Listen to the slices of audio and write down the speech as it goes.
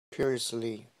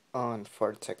Previously on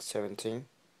Vortex 17.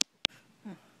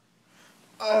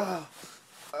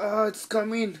 It's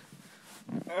coming.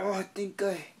 I think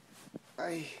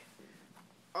I,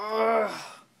 uh,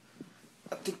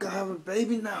 I think I have a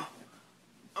baby now.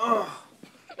 Oh,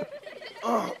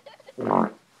 oh,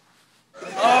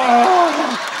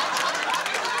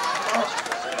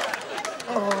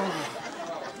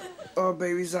 oh,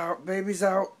 baby's out, baby's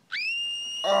out.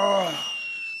 Oh,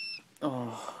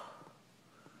 oh,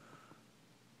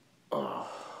 oh.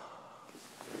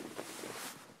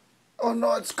 Oh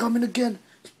no, it's coming again.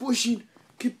 It's pushing.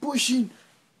 Keep pushing.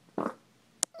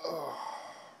 Oh,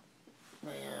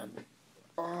 man.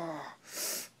 Oh,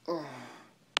 oh.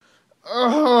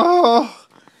 Oh,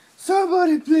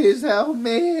 somebody please help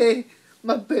me.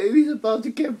 My baby's about to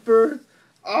give birth.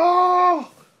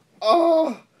 Oh,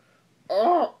 oh,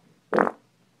 oh,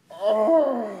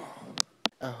 oh.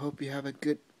 I hope you have a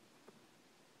good...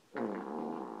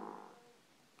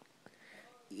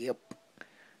 Yep.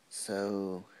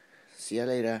 So, see you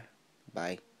later.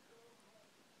 Bye.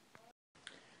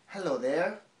 Hello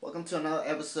there. Welcome to another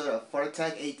episode of Fart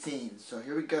Attack 18. So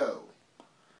here we go.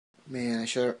 Man, I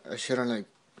shouldn't I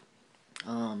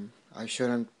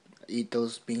shouldn't eat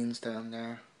those beans down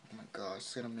there. Oh my gosh,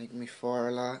 it's gonna make me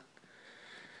fart a lot.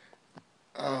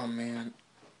 Oh man.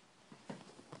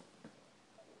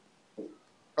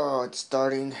 Oh, it's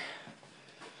starting.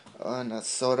 Oh, and that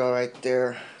soda right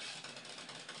there.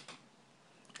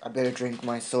 I better drink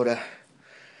my soda.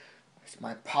 It's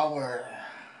my power.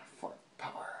 For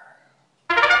power.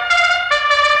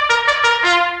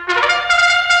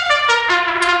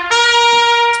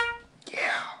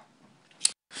 Yeah.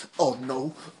 Oh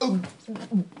no. Oh,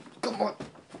 come on.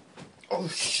 Oh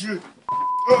shit.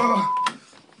 Oh.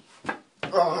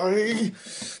 Oh.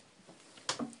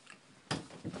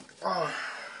 Oh.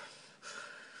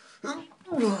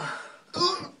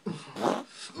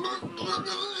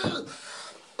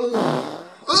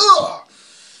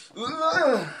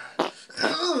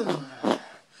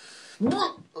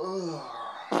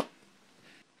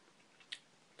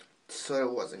 So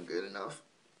it wasn't good enough.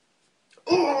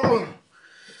 Oh,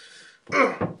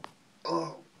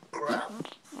 oh crap.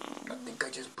 I think I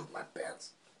just pooped my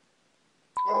pants.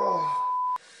 Oh,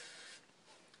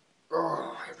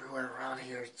 oh, everywhere around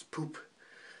here it's poop.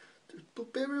 There's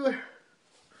poop everywhere.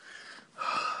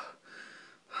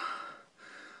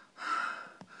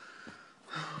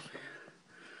 Oh man.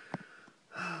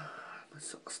 I'm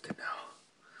exhausted now.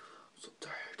 I'm so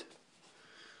tired.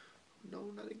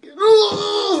 No, not again.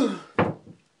 Oh,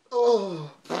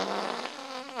 oh,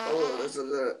 oh, there's a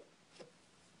lot of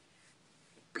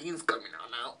beans coming out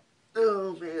now.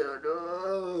 Oh man,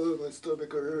 oh, my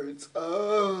stomach hurts.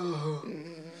 Oh,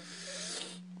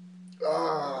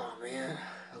 oh man.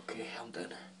 Okay, I'm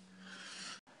done.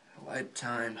 Wipe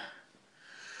time.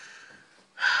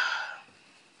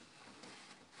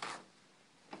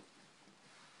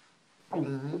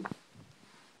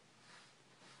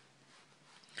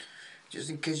 Just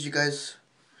in case you guys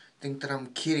think that I'm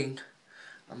kidding,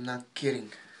 I'm not kidding.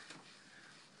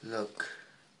 Look.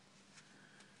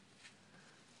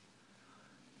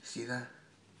 See that?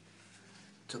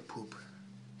 It's a poop.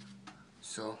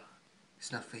 So,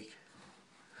 it's not fake.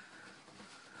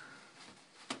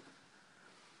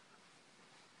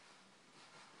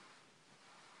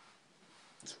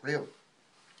 It's real.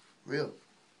 Real.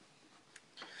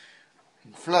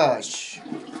 And flush.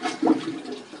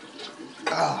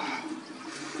 Ah.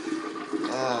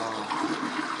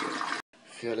 Ah.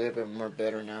 Feel a little bit more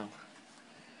better now.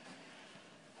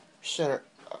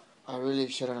 I really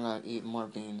shouldn't like eat more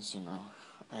beans, you know.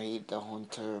 I eat the whole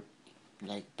entire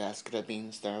basket of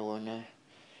beans that were in there.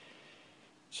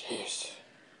 Jeez.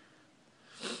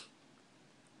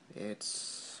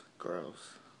 It's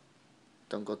gross.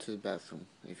 Don't go to the bathroom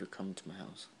if you're coming to my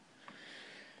house.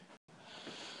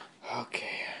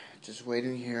 Okay, just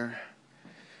waiting here.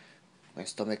 My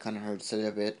stomach kind of hurts a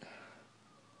little bit.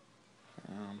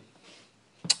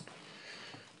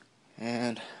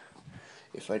 And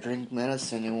if I drink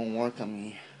medicine, it won't work on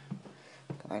me.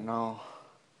 I know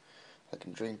I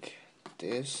can drink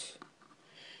this,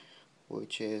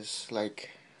 which is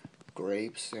like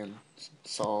grapes and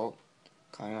salt,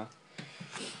 kinda.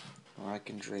 Or I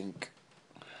can drink,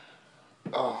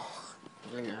 oh,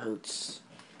 it really hurts.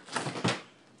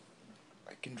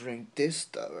 I can drink this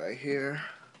stuff right here.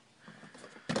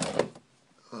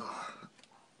 Oh,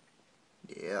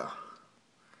 yeah.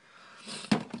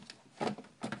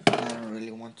 I don't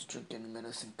really want to drink any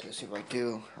medicine because if I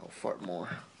do, I'll fart more.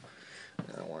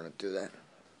 I don't want to do that.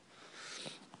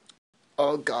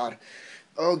 Oh God.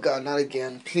 Oh God, not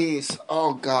again. Please.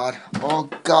 Oh God. Oh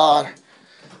God.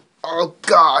 Oh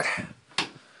God.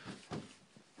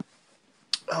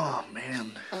 Oh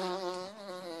man.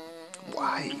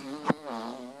 Why?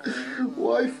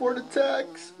 Why Fort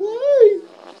attacks? Why?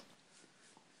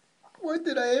 What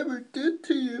did I ever do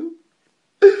to you?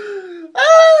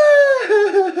 Ah!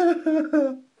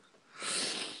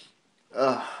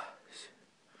 Ah!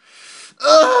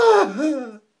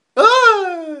 Ah!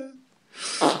 Ah!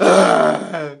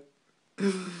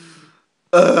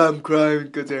 I'm crying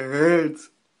because it hurts.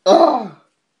 Ah!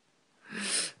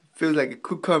 Feels like a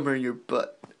cucumber in your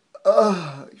butt.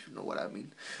 Ah! You know what I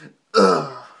mean.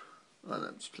 Ah! Oh,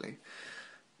 I'm just playing.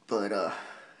 But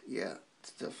yeah,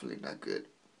 it's definitely not good.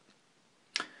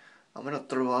 I'm gonna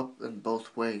throw up in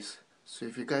both ways. So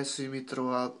if you guys see me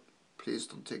throw up, please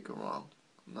don't take it wrong.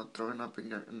 I'm not throwing up in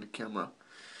the camera.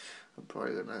 I'm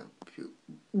probably gonna puke.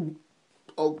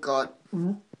 Oh God.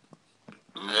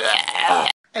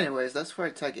 Anyways, that's for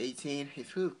Attack 18.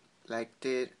 If you liked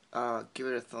it, give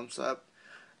it a thumbs up.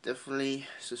 Definitely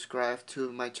subscribe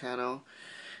to my channel,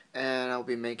 and I'll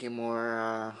be making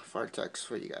more fart attacks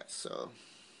for you guys. So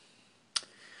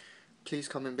please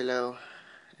comment below,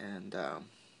 and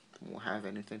won't have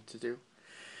anything to do.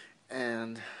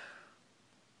 And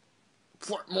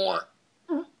for more,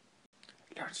 learn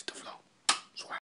to fly.